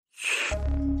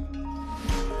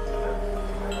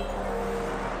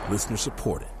Listener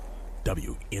supported.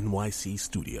 WNYC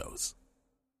Studios.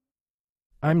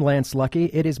 I'm Lance Luckey.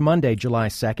 It is Monday, July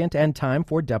 2nd, and time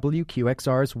for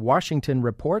WQXR's Washington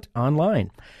Report Online.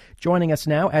 Joining us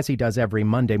now, as he does every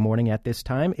Monday morning at this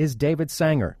time, is David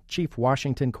Sanger, Chief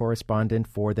Washington Correspondent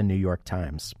for The New York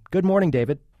Times. Good morning,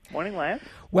 David. Morning, Lance.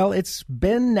 Well, it's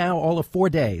been now all of 4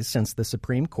 days since the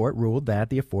Supreme Court ruled that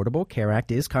the Affordable Care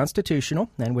Act is constitutional,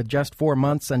 and with just 4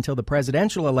 months until the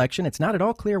presidential election, it's not at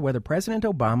all clear whether President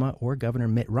Obama or Governor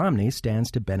Mitt Romney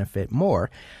stands to benefit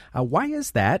more. Why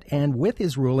is that? And with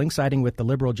his ruling siding with the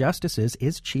liberal justices,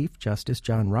 is Chief Justice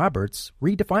John Roberts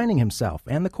redefining himself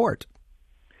and the court?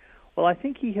 Well, I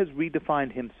think he has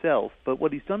redefined himself, but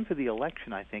what he's done for the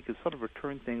election, I think, is sort of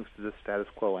return things to the status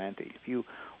quo ante. If you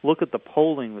look at the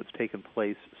polling that's taken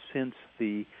place since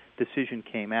the decision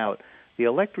came out, the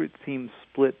electorate seems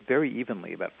split very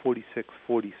evenly, about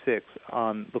 46-46,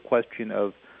 on the question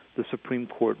of the Supreme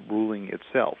Court ruling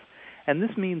itself. And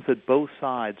this means that both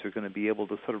sides are going to be able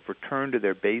to sort of return to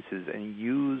their bases and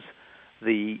use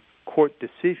the court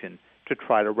decision to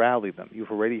try to rally them.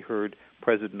 You've already heard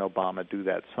President Obama do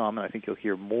that some, and I think you'll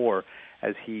hear more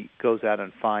as he goes out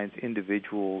and finds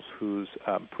individuals whose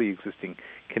pre-existing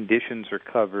conditions are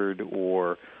covered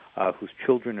or whose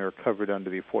children are covered under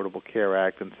the Affordable Care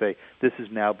Act and say, this has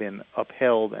now been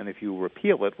upheld, and if you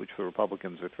repeal it, which the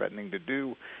Republicans are threatening to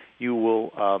do, you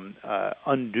will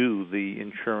undo the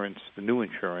insurance, the new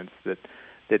insurance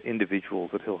that individuals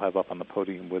that he'll have up on the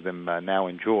podium with him now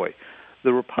enjoy.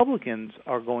 The Republicans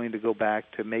are going to go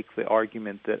back to make the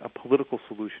argument that a political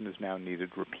solution is now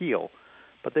needed, repeal.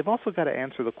 But they've also got to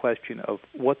answer the question of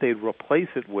what they'd replace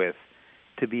it with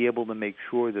to be able to make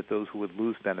sure that those who would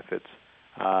lose benefits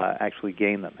actually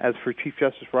gain them. As for Chief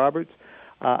Justice Roberts,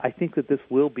 I think that this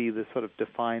will be the sort of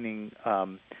defining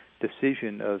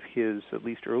decision of his at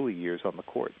least early years on the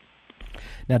court.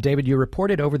 Now, David, you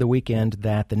reported over the weekend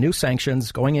that the new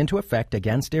sanctions going into effect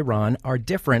against Iran are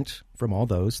different from all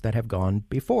those that have gone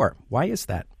before. Why is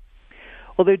that?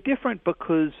 Well, they're different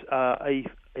because a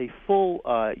full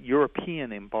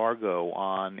European embargo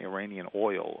on Iranian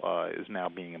oil is now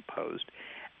being imposed.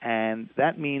 And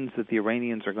that means that the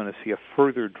Iranians are going to see a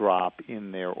further drop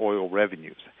in their oil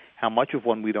revenues. How much of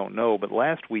one we don't know, but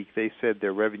last week they said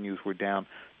their revenues were down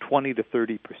 20 to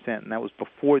 30%, and that was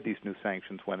before these new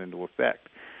sanctions went into effect.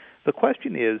 The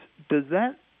question is, does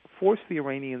that force the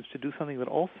Iranians to do something that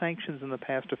all sanctions in the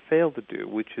past have failed to do,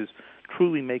 which is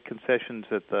truly make concessions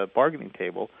at the bargaining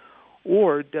table,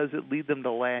 or does it lead them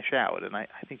to lash out? And I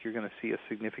think you're going to see a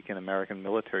significant American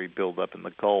military buildup in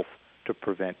the Gulf to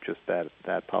prevent just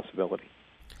that possibility.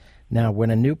 Now,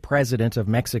 when a new president of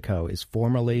Mexico is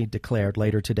formally declared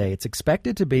later today, it's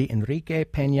expected to be Enrique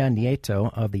Peña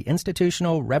Nieto of the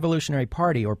Institutional Revolutionary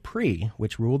Party, or PRI,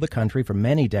 which ruled the country for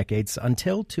many decades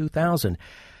until 2000.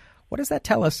 What does that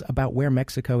tell us about where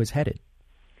Mexico is headed?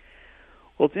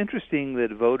 Well, it's interesting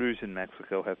that voters in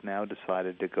Mexico have now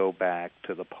decided to go back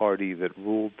to the party that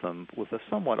ruled them with a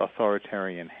somewhat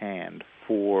authoritarian hand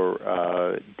for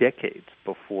decades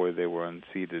before they were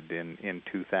unseated in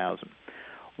 2000.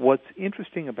 What's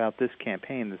interesting about this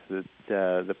campaign is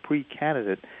that the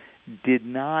pre-candidate did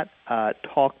not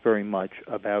talk very much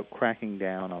about cracking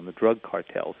down on the drug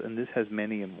cartels, and this has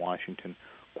many in Washington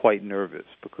quite nervous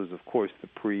because, of course, the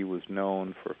PRI was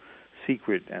known for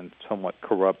secret and somewhat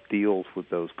corrupt deals with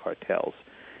those cartels.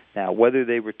 Now, whether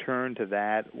they return to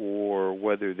that or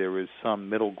whether there is some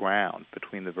middle ground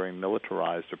between the very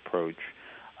militarized approach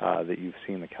that you've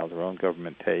seen the Calderon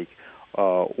government take,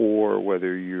 or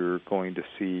whether you're going to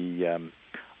see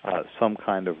some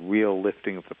kind of real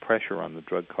lifting of the pressure on the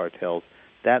drug cartels,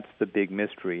 that's the big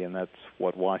mystery, and that's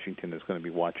what Washington is going to be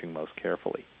watching most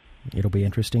carefully. It'll be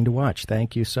interesting to watch.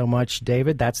 Thank you so much,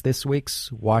 David. That's this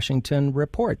week's Washington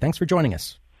Report. Thanks for joining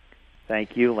us.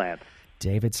 Thank you, Lance.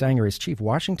 David Sanger is Chief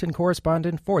Washington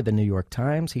Correspondent for The New York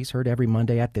Times. He's heard every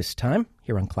Monday at this time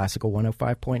here on Classical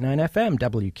 105.9 FM,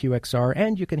 WQXR,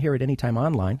 and you can hear it anytime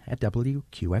online at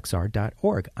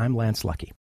WQXR.org. I'm Lance Luckey.